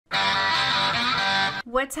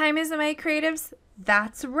What time is it, my creatives?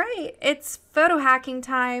 That's right. It's photo hacking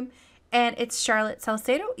time, and it's Charlotte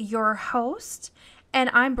Salcedo, your host, and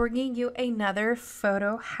I'm bringing you another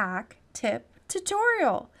photo hack tip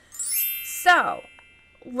tutorial. So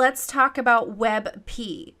let's talk about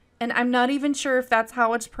WEBP, and I'm not even sure if that's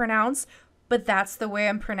how it's pronounced, but that's the way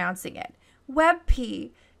I'm pronouncing it.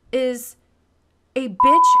 WEBP is a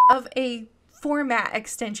bitch of a format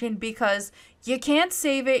extension because you can't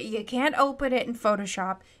save it, you can't open it in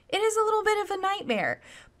Photoshop. It is a little bit of a nightmare,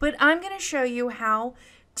 but I'm going to show you how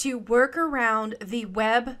to work around the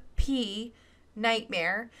WEBP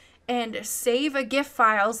nightmare and save a GIF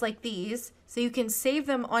files like these, so you can save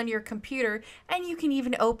them on your computer and you can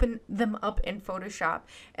even open them up in Photoshop.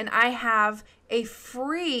 And I have a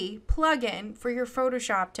free plugin for your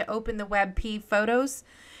Photoshop to open the WEBP photos.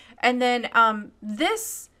 And then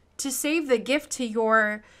this, to save the GIF to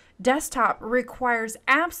your desktop, requires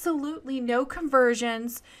absolutely no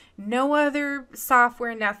conversions, no other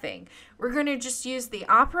software, nothing. We're going to just use the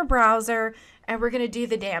Opera browser and we're going to do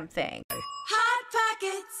the damn thing. Hot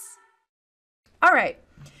Pockets! All right.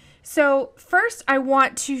 So first I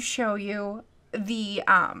want to show you the,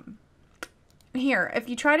 here, if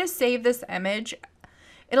you try to save this image,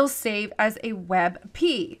 it'll save as a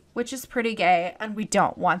WEBP, which is pretty gay, and we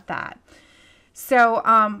don't want that. So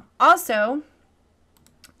also,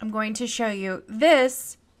 I'm going to show you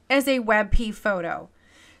this as a WEBP photo.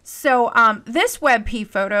 So this WEBP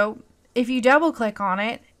photo, if you double click on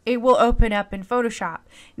it, it will open up in Photoshop.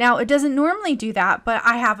 Now, it doesn't normally do that, but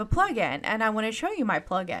I have a plugin, and I want to show you my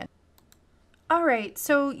plugin. All right,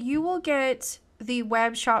 so you will get the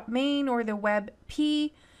web shop main or the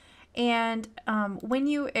WEBP, and when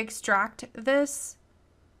you extract this,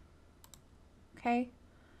 okay,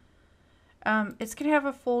 it's going to have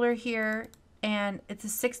a folder here, and it's a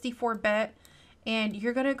 64-bit, and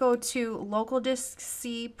you're going to go to local disk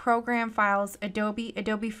C, program files, Adobe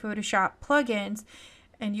Photoshop plugins,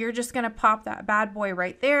 and you're just going to pop that bad boy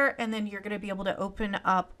right there, and then you're going to be able to open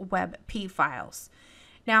up WEBP files.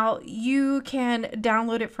 Now, you can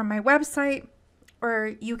download it from my website,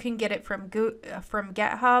 or you can get it from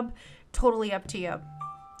GitHub, totally up to you.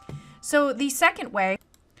 So the second way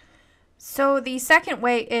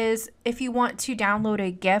is if you want to download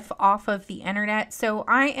a GIF off of the internet. So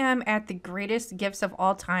I am at the greatest GIFs of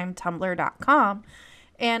all time, tumblr.com,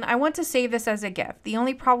 and I want to save this as a GIF. The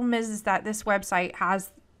only problem is that this website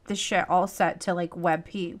has this shit all set to like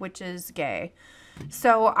WEBP, which is gay.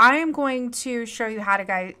 So I am going to show you how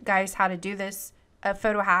to guys how to do this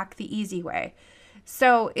photo hack the easy way.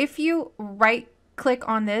 So if you right click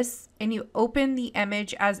on this and you open the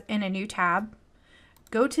image as in a new tab,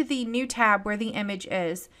 go to the new tab where the image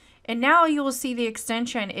is, and now you will see the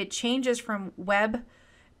extension. It changes from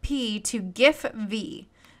WEBP to GIF V.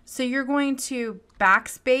 So you're going to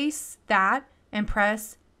backspace that and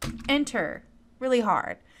press enter really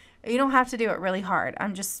hard. You don't have to do it really hard.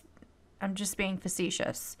 I'm just being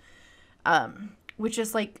facetious, which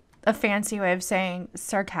is like a fancy way of saying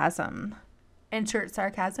sarcasm. Insert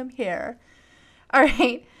sarcasm here. All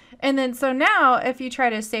right. And then so now if you try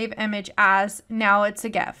to save image as, now it's a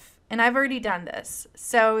GIF. And I've already done this.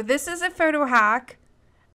 So this is a photo hack.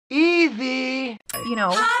 Easy! You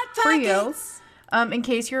know, for you, in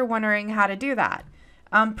case you're wondering how to do that.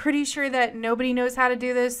 I'm pretty sure that nobody knows how to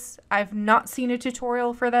do this. I've not seen a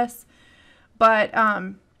tutorial for this. But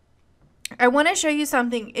I want to show you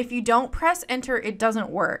something. If you don't press enter, it doesn't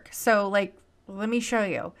work. So like, let me show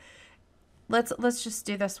you. Let's just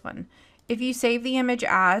do this one. If you save the image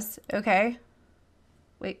as, okay,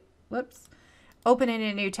 wait, whoops, open in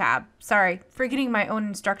a new tab. Sorry, forgetting my own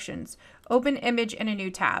instructions. Open image in a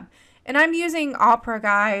new tab. And I'm using Opera,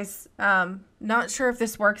 guys. Not sure if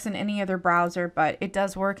this works in any other browser, but it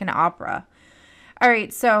does work in Opera. All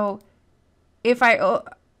right, so if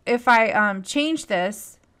I change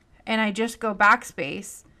this and I just go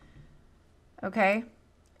backspace, okay,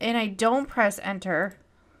 and I don't press enter,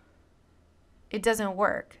 it doesn't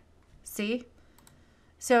work. See?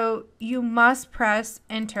 So you must press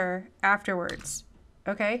enter afterwards.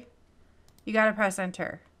 Okay? You got to press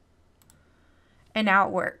enter. And now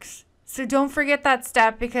it works. So don't forget that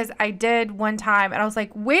step, because I did one time and I was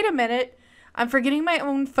like, wait a minute, I'm forgetting my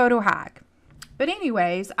own photo hack. But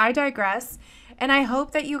anyways, I digress. And I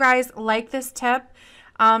hope that you guys like this tip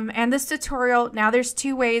and this tutorial. Now there's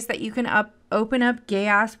two ways that you can open up gay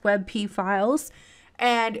ass WEBP files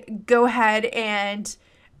and go ahead and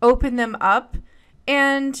open them up,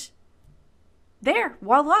 and there,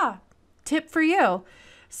 voila, tip for you.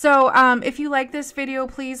 So if you like this video,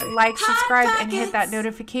 please like, subscribe, and hit that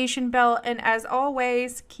notification bell. And as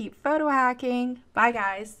always, keep photo hacking. Bye,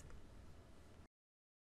 guys.